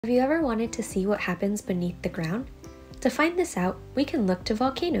Have you ever wanted to see what happens beneath the ground? To find this out, we can look to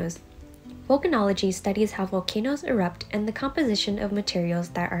volcanoes. Volcanology studies how volcanoes erupt and the composition of materials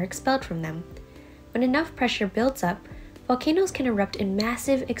that are expelled from them. When enough pressure builds up, volcanoes can erupt in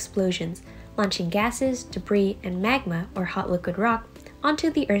massive explosions, launching gases, debris, and magma, or hot liquid rock, onto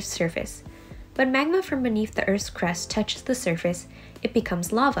the Earth's surface. When magma from beneath the Earth's crust touches the surface, it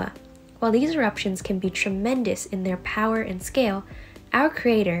becomes lava. While these eruptions can be tremendous in their power and scale, our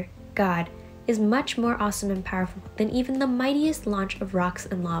Creator, God, is much more awesome and powerful than even the mightiest launch of rocks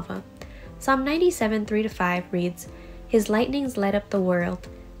and lava. Psalm 97, 3-5 reads, "His lightnings light up the world.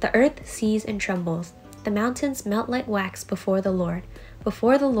 The earth sees and trembles. The mountains melt like wax before the Lord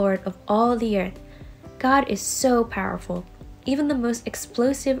of all the earth." God is so powerful. Even the most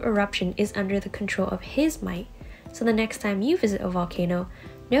explosive eruption is under the control of His might. So the next time you visit a volcano,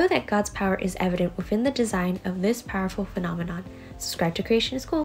 know that God's power is evident within the design of this powerful phenomenon. Subscribe to Creation is Cool.